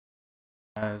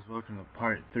Guys, welcome to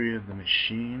part 3 of the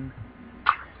machine.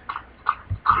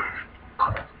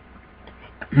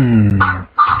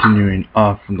 Continuing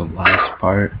off from the last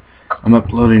part. I'm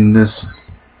uploading this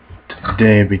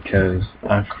today because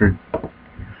I forgot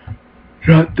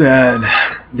to add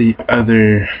the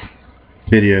other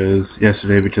videos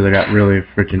yesterday because I got really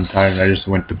freaking tired and I just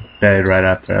went to bed right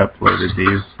after I uploaded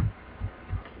these.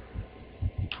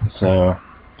 So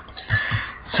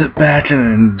sit back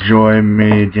and enjoy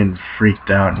me getting freaked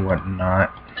out and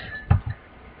whatnot.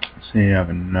 See, I have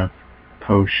enough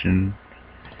potion,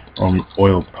 or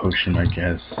oil potion, I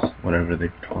guess, whatever they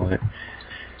call it.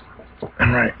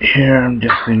 And right here, I'm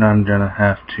guessing I'm gonna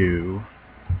have to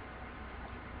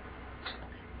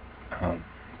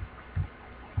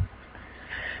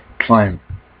climb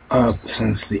up,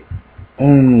 since the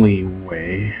only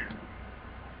way.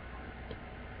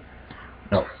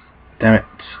 No, damn it!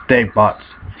 Stay, bots!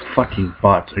 Fucking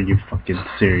bots! Are you fucking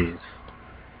serious?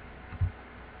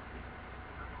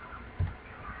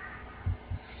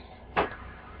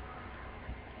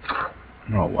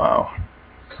 Oh wow.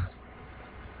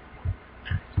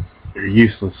 You're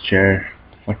useless, chair.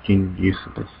 Fucking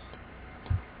useless.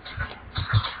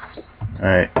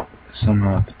 Alright, somehow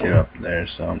I have to get up there,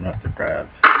 so I'm gonna have to grab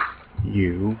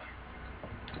you.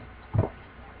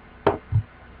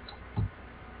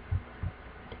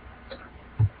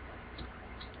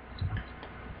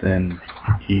 Then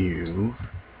you.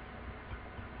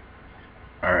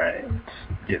 Alright, let's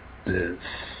get this.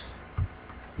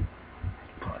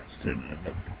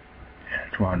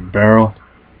 Come on, barrel.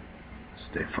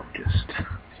 Stay focused.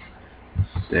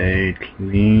 Stay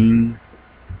clean.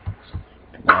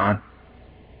 Come on.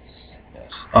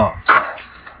 Yes. Oh, fuck.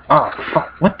 Oh,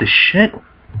 fuck. What the shit?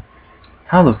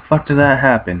 How the fuck did that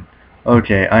happen?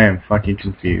 Okay, I am fucking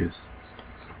confused.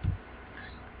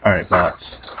 Alright, bots.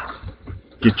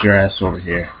 Get your ass over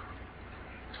here.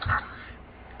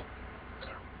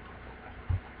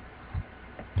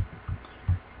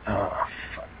 Oh,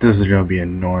 fuck. This is gonna be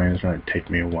annoying. It's gonna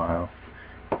take me a while.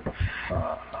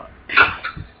 Fuck.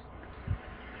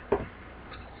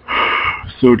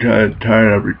 So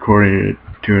tired of recording it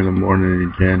at 2 in the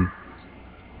morning again.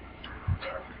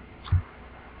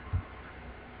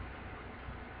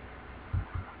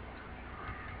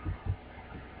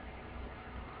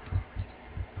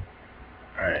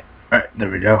 Alright, there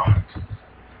we go.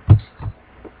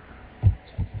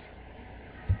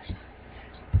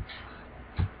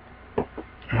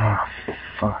 Oh,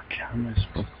 fuck. How am I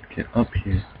supposed to get up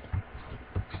here?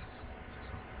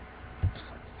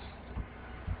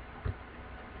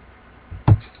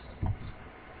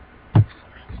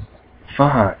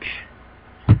 Fuck.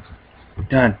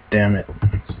 God damn it.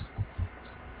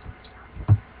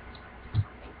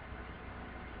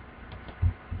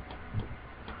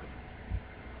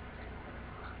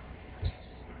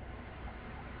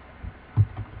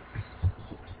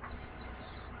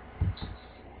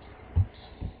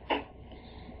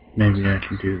 Maybe I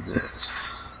can do this.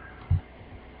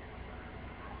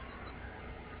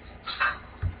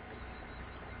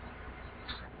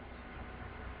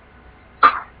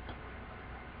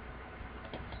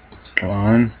 Come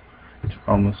on.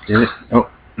 Almost did it. Oh,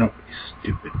 no, you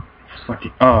stupid.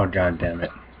 Fucking. Oh, god damn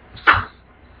it.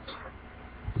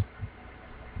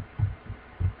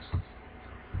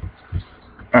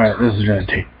 Alright, this is gonna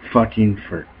take fucking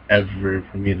forever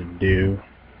for me to do.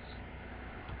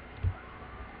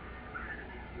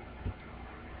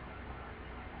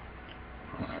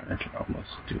 I can almost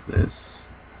do this.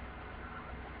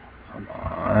 Come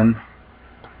on.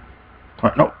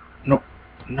 What? No, no,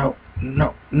 no,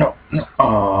 no, no, no.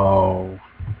 Oh.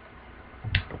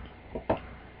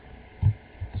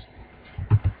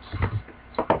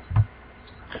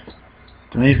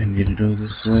 Do I even need to go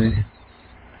this way?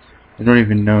 I don't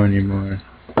even know anymore.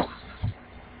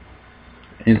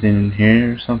 Anything in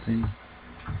here or something?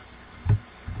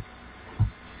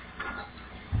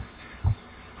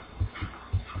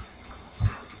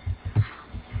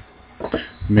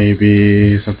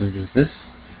 Maybe something to do with this?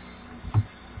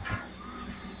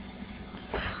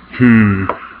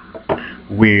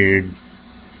 Weird.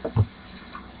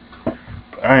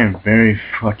 But I am very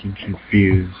fucking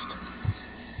confused.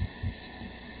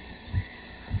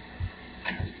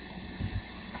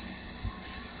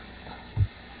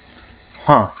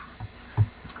 Huh.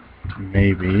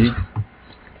 Maybe.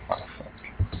 Oh, fuck.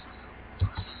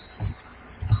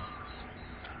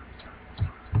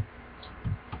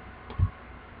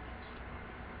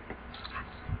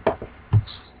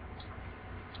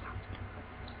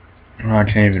 Oh, I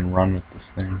can't even run with this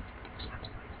thing.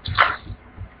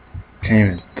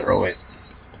 Can't even throw it.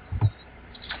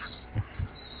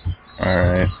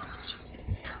 Alright.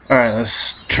 Alright, let's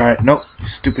try it. Nope,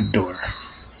 stupid door.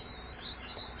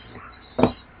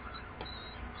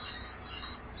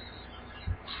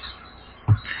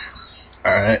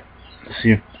 Alright, let's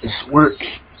see if this works.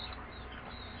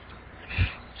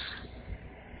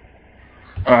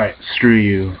 Alright, screw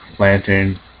you,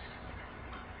 lantern.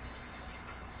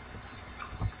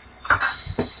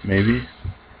 Maybe?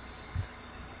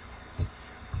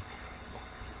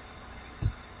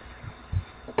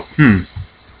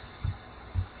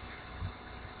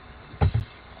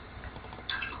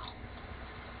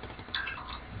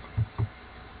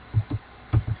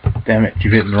 Damn it,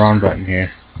 keep hitting the wrong button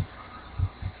here.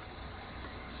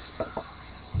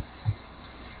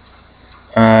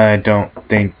 I don't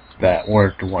think that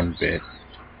worked one bit.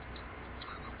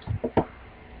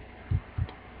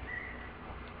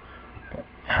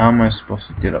 How am I supposed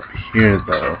to get up here,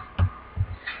 though?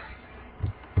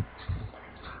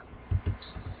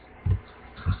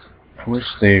 I wish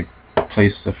they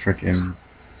placed the frickin'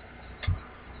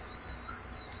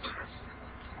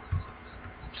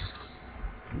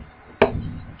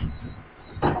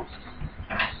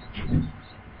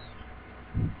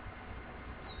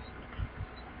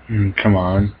 come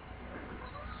on.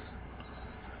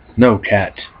 No,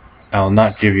 cat. I'll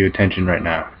not give you attention right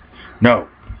now. No.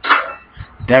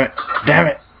 Damn it. Damn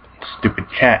it. Stupid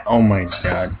cat. Oh my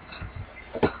god.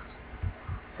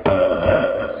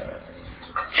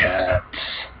 Cats.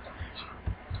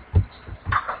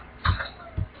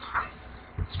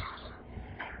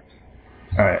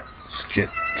 Alright, let's get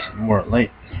some more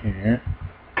light here.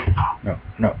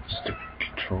 No, stupid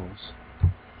controls.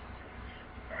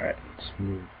 Alright, let's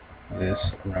move this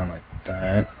around like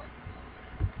that.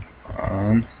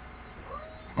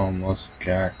 Almost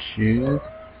got you.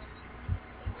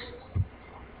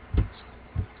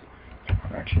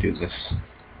 I'll actually do this.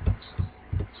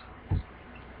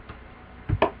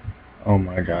 Oh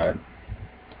my god.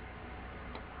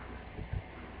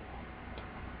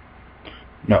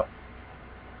 No.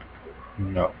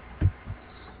 No.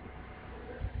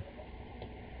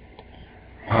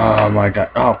 Oh my god.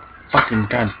 Oh, fucking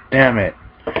god damn it.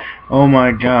 Oh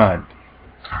my god.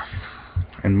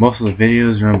 And most of the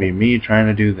videos are going to be me trying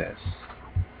to do this.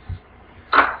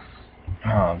 Oh,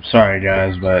 I'm sorry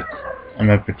guys, but I'm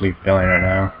epically failing right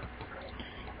now.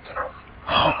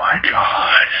 Oh my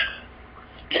god.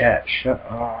 Cat, shut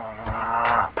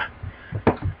up.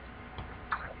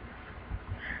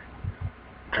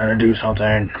 Trying to do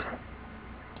something.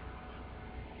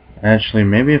 Actually,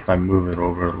 maybe if I move it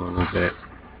over a little bit.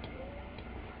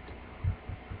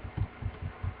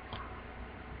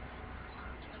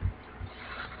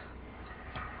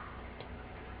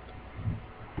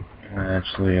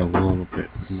 Actually, a little bit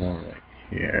more like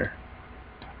here.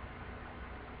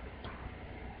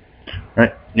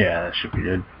 Right? Yeah, that should be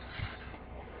good.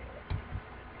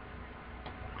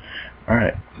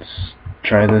 Alright, let's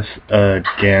try this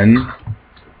again.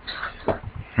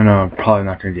 I know I'm probably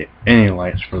not going to get any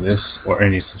likes for this or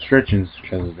any subscriptions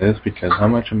because of this, because how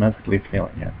much I'm epically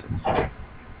failing at this.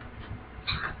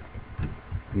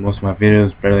 Most of my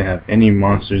videos barely have any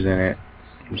monsters in it.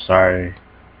 I'm sorry,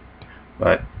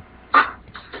 but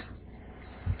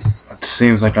it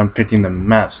seems like I'm picking the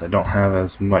maps that don't have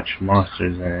as much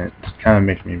monsters in it. It's kind of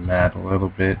making me mad a little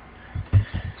bit.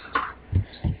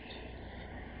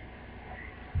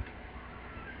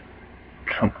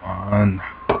 Come on.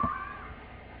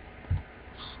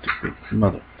 Stupid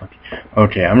motherfucker.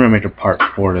 Okay, I'm gonna make a part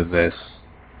 4 to this.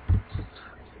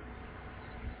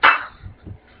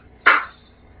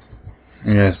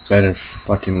 You guys better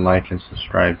fucking like and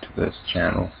subscribe to this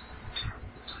channel.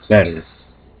 Better.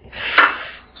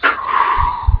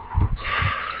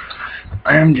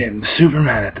 I am getting super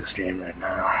mad at this game right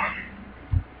now.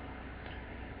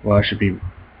 Well, I should be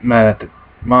mad at the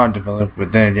mod developer,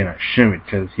 but then again I shouldn't,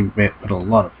 because he put a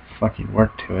lot of fucking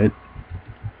work to it.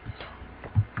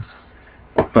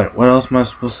 But what else am I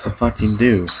supposed to fucking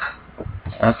do?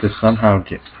 I have to somehow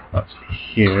get up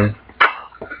here.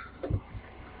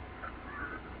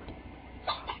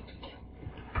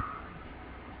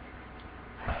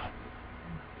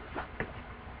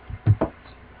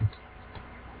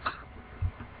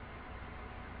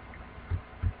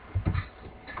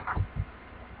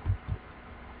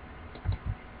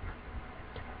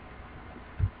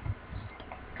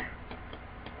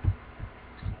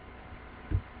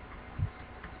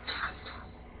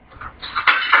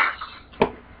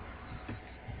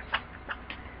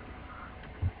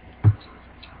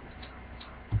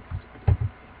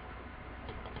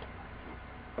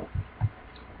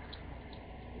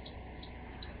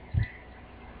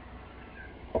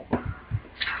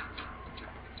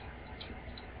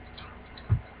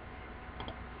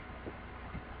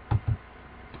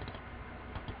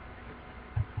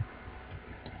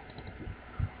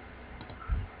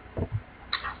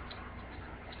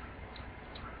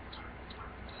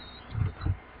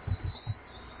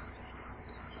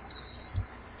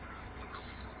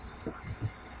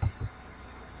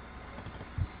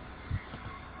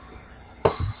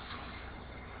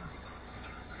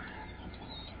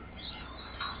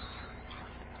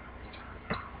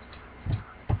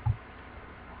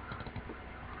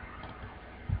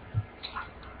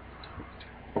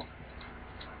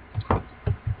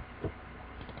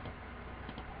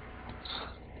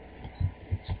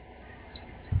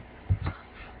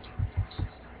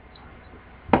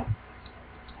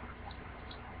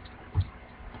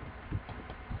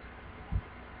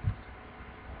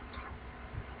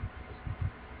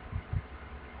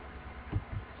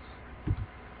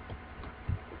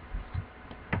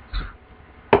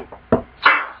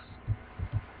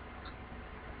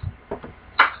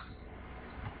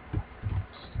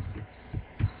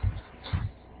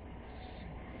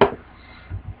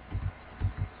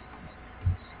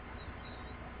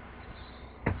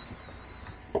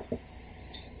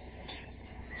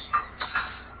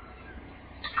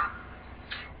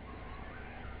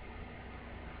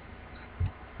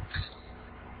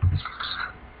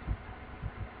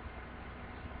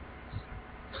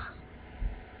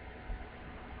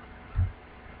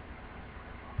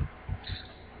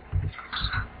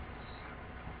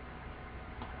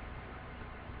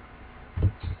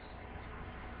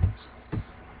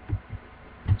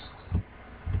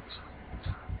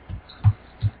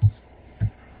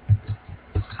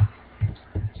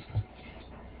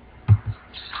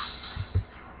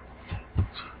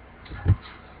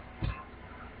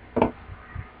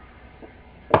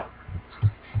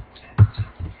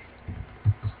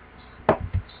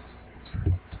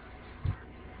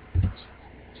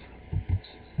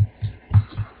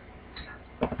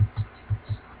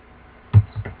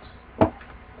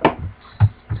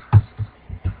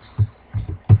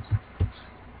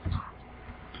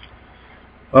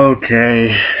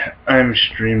 Okay, I'm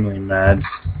extremely mad.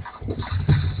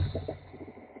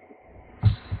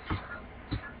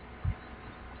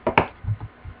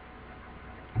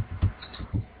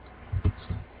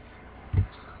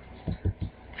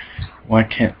 Why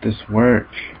can't this work?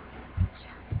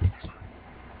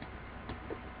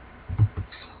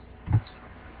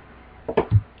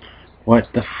 What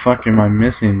the fuck am I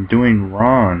missing? Doing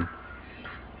wrong?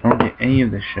 I don't get any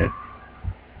of this shit.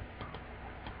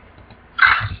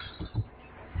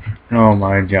 Oh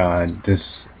my god, this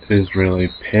is really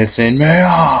pissing me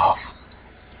off!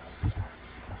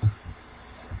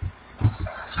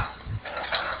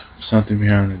 Something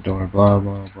behind the door, blah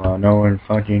blah blah. No one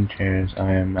fucking cares.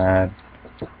 I am mad.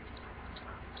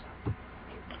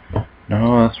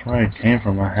 No, that's where I came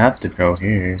from. I have to go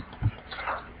here.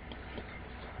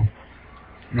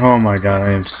 Oh my god,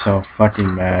 I am so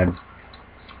fucking mad.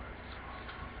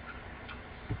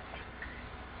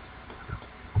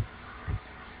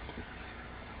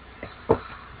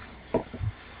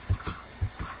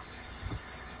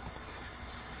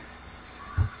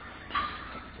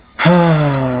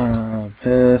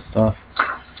 Pissed off.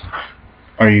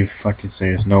 Are you fucking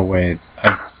serious? No way.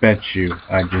 I bet you.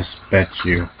 I just bet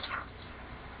you.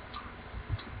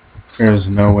 There's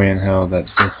no way in hell that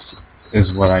this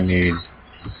is what I need.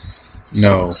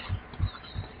 No.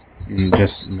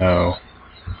 Just no.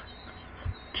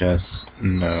 Just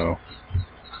no.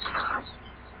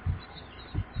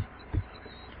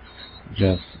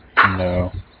 Just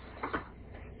no.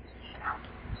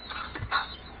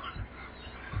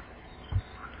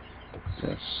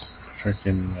 Just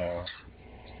freaking no.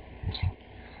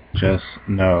 Just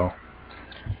no.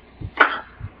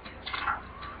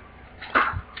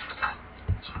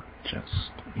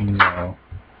 Just no.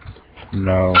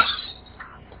 No.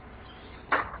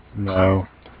 No.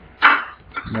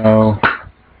 No.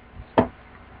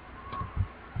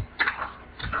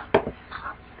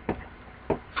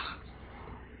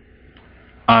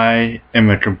 I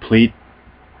am a complete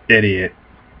idiot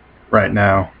right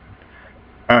now.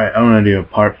 Alright, I'm gonna do a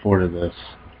part 4 to this.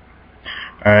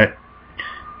 Alright.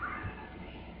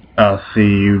 I'll see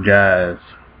you guys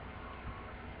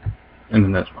in the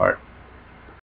next part.